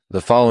The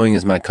following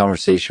is my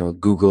conversation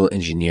with Google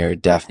engineer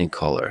Daphne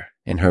Koller.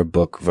 In her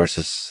book,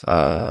 Versos,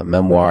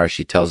 Memoir,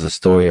 she tells the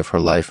story of her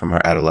life from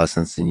her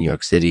adolescence in New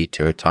York City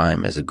to her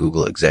time as a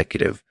Google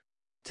executive.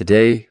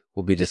 Today,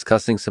 we'll be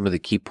discussing some of the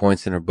key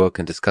points in her book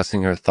and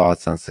discussing her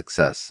thoughts on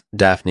success.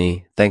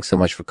 Daphne, thanks so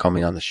much for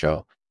coming on the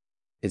show.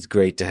 It's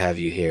great to have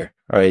you here.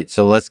 All right,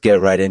 so let's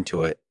get right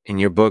into it. In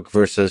your book,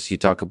 Versos, you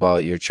talk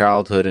about your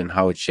childhood and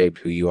how it shaped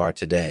who you are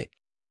today.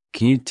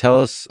 Can you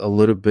tell us a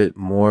little bit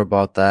more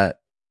about that?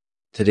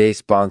 Today's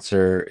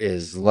sponsor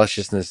is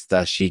Lusciousness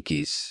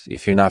Dashikis.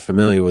 If you're not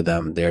familiar with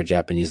them, they're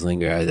Japanese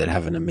lingerie that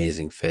have an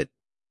amazing fit.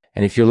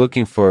 And if you're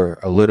looking for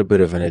a little bit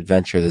of an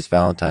adventure this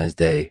Valentine's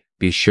Day,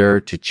 be sure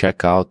to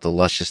check out the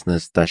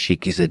Lusciousness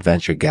Dashikis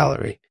Adventure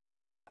Gallery.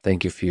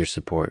 Thank you for your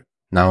support.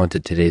 Now into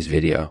today's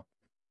video.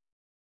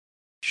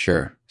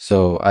 Sure.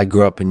 So I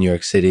grew up in New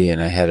York City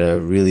and I had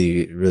a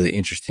really, really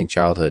interesting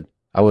childhood.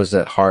 I was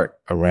at heart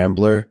a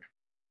rambler.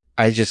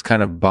 I just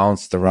kind of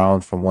bounced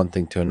around from one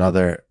thing to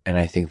another. And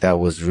I think that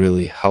was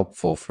really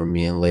helpful for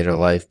me in later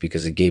life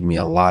because it gave me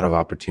a lot of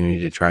opportunity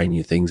to try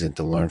new things and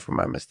to learn from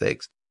my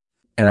mistakes.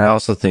 And I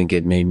also think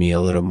it made me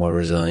a little more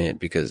resilient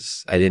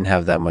because I didn't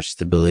have that much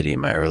stability in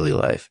my early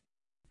life.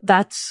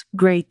 That's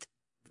great.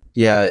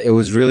 Yeah, it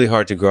was really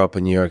hard to grow up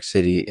in New York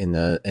City in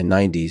the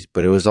 90s,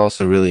 but it was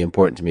also really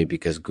important to me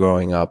because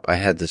growing up, I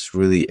had this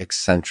really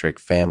eccentric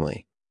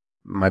family.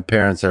 My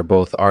parents are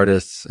both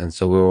artists, and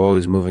so we were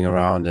always moving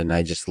around, and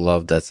I just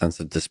loved that sense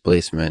of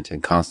displacement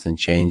and constant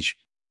change.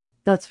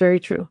 That's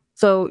very true.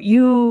 So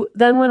you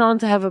then went on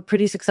to have a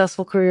pretty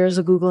successful career as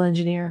a Google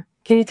engineer.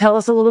 Can you tell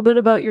us a little bit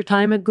about your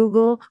time at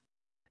Google?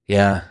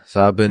 Yeah,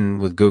 so I've been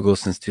with Google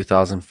since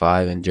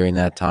 2005, and during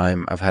that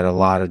time, I've had a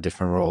lot of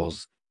different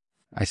roles.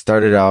 I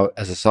started out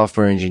as a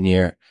software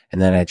engineer, and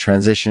then I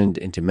transitioned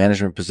into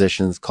management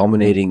positions,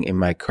 culminating in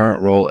my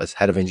current role as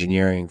head of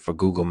engineering for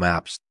Google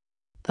Maps.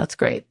 That's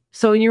great.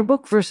 So in your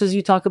book, Versus,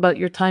 you talk about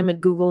your time at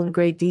Google in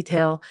great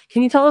detail.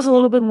 Can you tell us a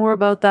little bit more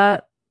about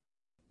that?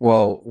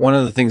 Well, one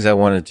of the things I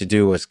wanted to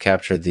do was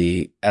capture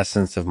the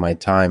essence of my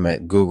time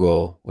at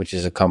Google, which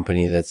is a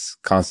company that's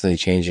constantly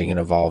changing and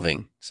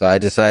evolving. So I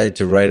decided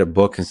to write a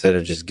book instead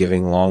of just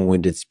giving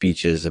long-winded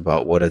speeches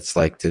about what it's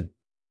like to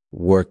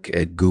work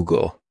at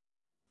Google.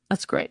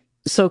 That's great.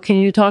 So can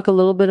you talk a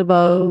little bit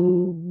about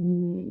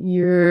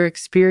your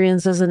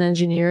experience as an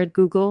engineer at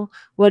Google?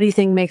 What do you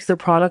think makes their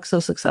product so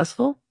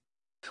successful?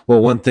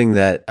 Well, one thing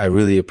that I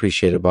really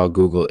appreciate about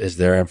Google is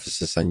their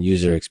emphasis on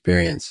user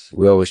experience.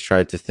 We always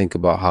try to think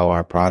about how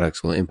our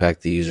products will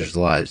impact the users'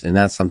 lives. And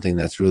that's something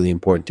that's really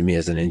important to me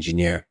as an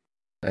engineer.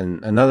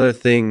 And another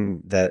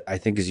thing that I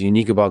think is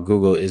unique about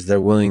Google is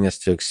their willingness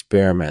to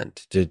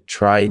experiment, to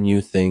try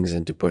new things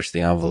and to push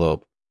the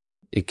envelope.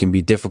 It can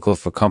be difficult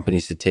for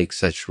companies to take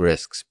such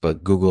risks,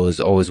 but Google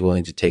is always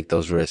willing to take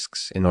those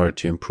risks in order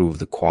to improve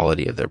the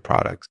quality of their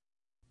products.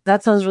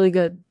 That sounds really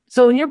good.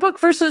 So in your book,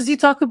 Versus, you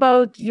talk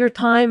about your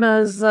time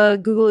as a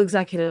Google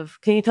executive.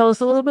 Can you tell us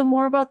a little bit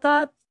more about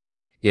that?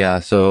 Yeah,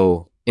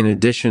 so in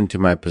addition to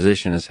my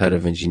position as head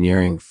of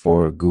engineering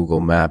for Google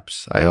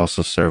Maps, I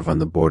also serve on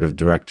the board of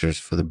directors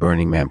for the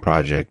Burning Man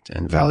project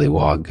and Valley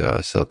Wog,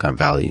 Silicon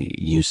Valley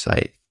news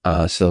site.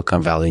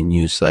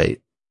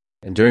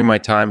 And during my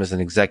time as an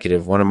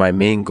executive, one of my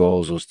main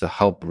goals was to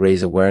help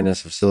raise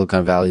awareness of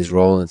Silicon Valley's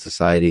role in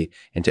society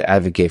and to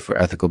advocate for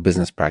ethical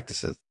business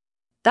practices.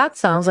 That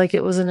sounds like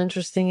it was an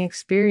interesting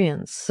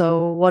experience.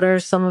 So what are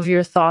some of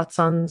your thoughts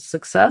on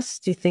success?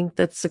 Do you think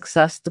that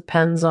success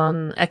depends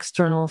on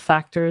external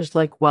factors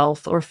like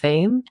wealth or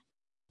fame?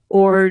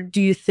 Or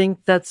do you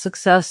think that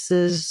success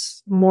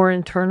is more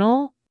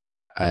internal?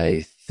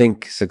 I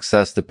think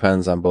success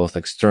depends on both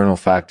external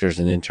factors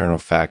and internal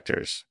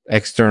factors.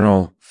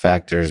 External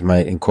factors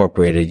might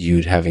incorporate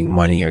you having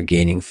money or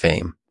gaining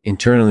fame.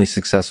 Internally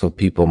successful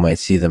people might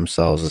see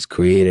themselves as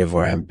creative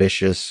or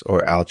ambitious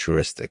or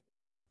altruistic.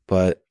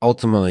 But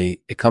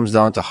ultimately, it comes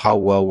down to how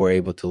well we're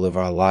able to live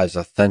our lives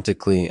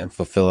authentically and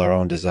fulfill our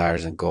own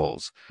desires and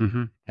goals.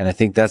 Mm-hmm. And I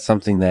think that's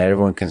something that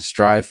everyone can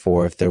strive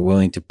for if they're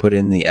willing to put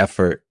in the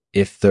effort.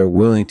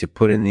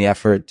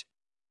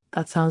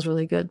 That sounds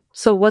really good.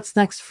 So what's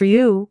next for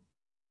you?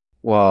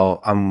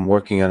 Well, I'm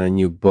working on a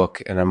new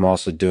book and I'm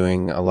also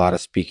doing a lot of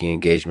speaking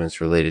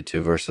engagements related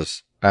to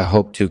Versus. I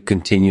hope to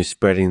continue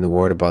spreading the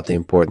word about the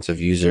importance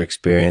of user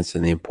experience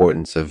and the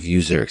importance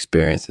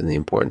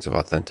of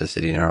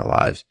authenticity in our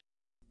lives.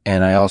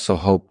 And I also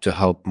hope to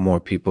help more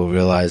people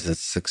realize that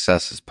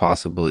success is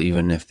possible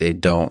even if they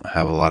don't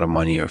have a lot of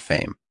money or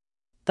fame.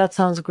 That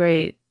sounds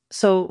great.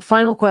 So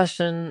final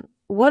question.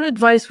 What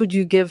advice would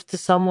you give to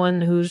someone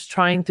who's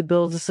trying to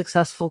build a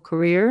successful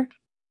career?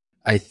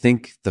 I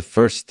think the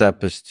first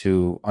step is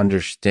to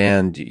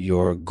understand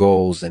your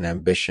goals and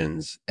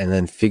ambitions and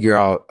then figure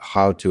out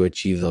how to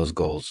achieve those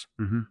goals.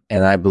 Mm-hmm.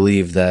 And I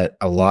believe that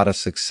a lot of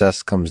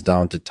success comes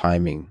down to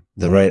timing.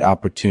 The right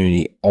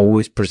opportunity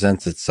always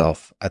presents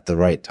itself at the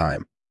right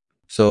time.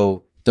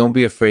 So don't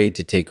be afraid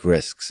to take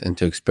risks and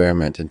to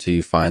experiment until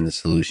you find the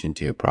solution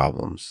to your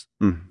problems.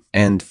 Mm-hmm.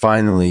 And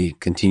finally,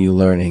 continue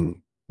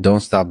learning.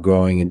 Don't stop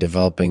growing and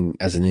developing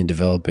as an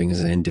individual,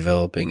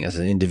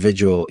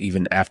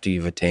 even after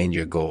you've attained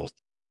your goals.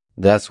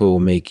 That's what will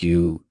make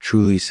you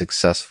truly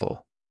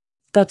successful.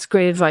 That's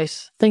great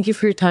advice. Thank you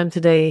for your time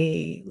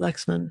today,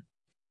 Lexman.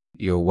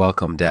 You're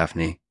welcome,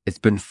 Daphne. It's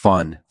been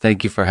fun.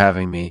 Thank you for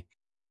having me.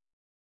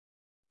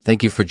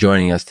 Thank you for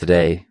joining us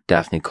today,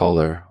 Daphne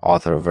Koller,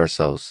 author of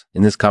Versos.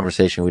 In this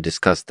conversation, we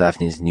discussed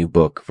Daphne's new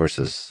book,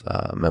 Versos,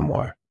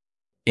 Memoir.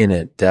 In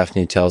it,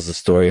 Daphne tells the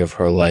story of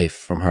her life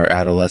from her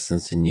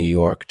adolescence in New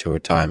York to her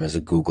time as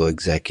a Google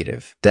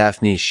executive.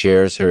 Daphne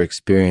shares her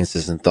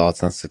experiences and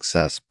thoughts on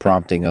success,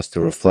 prompting us to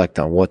reflect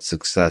on what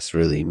success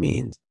really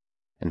means.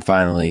 And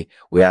finally,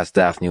 we asked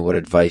Daphne what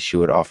advice she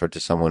would offer to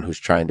someone who's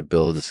trying to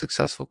build a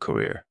successful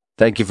career.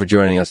 Thank you for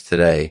joining us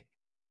today.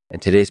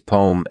 And today's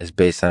poem is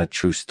based on a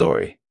true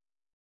story.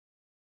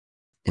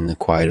 In the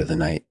quiet of the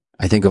night,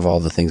 I think of all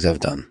the things I've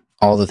done,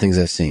 all the things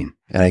I've seen,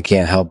 and I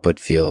can't help but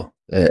feel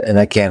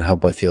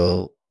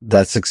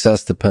that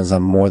success depends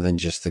on more than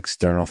just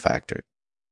external factors.